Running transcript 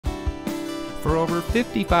For over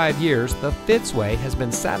 55 years, the Fitzway has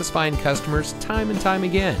been satisfying customers time and time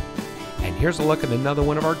again. And here's a look at another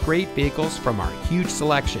one of our great vehicles from our huge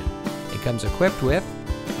selection. It comes equipped with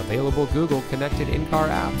available Google connected in-car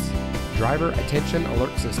apps, driver attention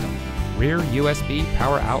alert system, rear USB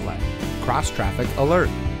power outlet, cross traffic alert,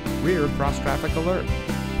 rear cross traffic alert,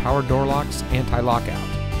 power door locks anti-lockout,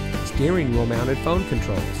 steering wheel mounted phone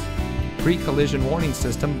controls, pre-collision warning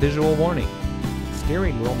system visual warning,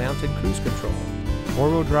 steering wheel mounted cruise control,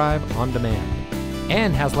 four-wheel drive on demand,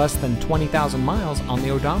 and has less than 20,000 miles on the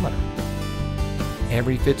odometer.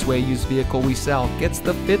 Every Fitzway used vehicle we sell gets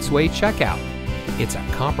the Fitzway checkout. It's a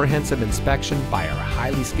comprehensive inspection by our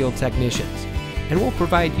highly skilled technicians, and we'll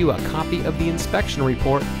provide you a copy of the inspection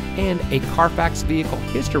report and a Carfax vehicle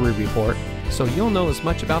history report so you'll know as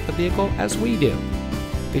much about the vehicle as we do.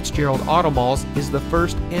 Fitzgerald Auto Malls is the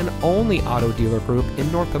first and only auto dealer group in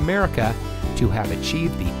North America to have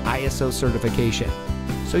achieved the ISO certification,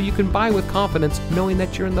 so you can buy with confidence knowing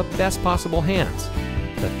that you're in the best possible hands.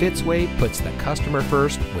 The Fitzway puts the customer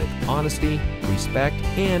first with honesty, respect,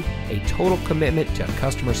 and a total commitment to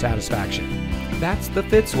customer satisfaction. That's the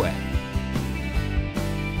Fitzway.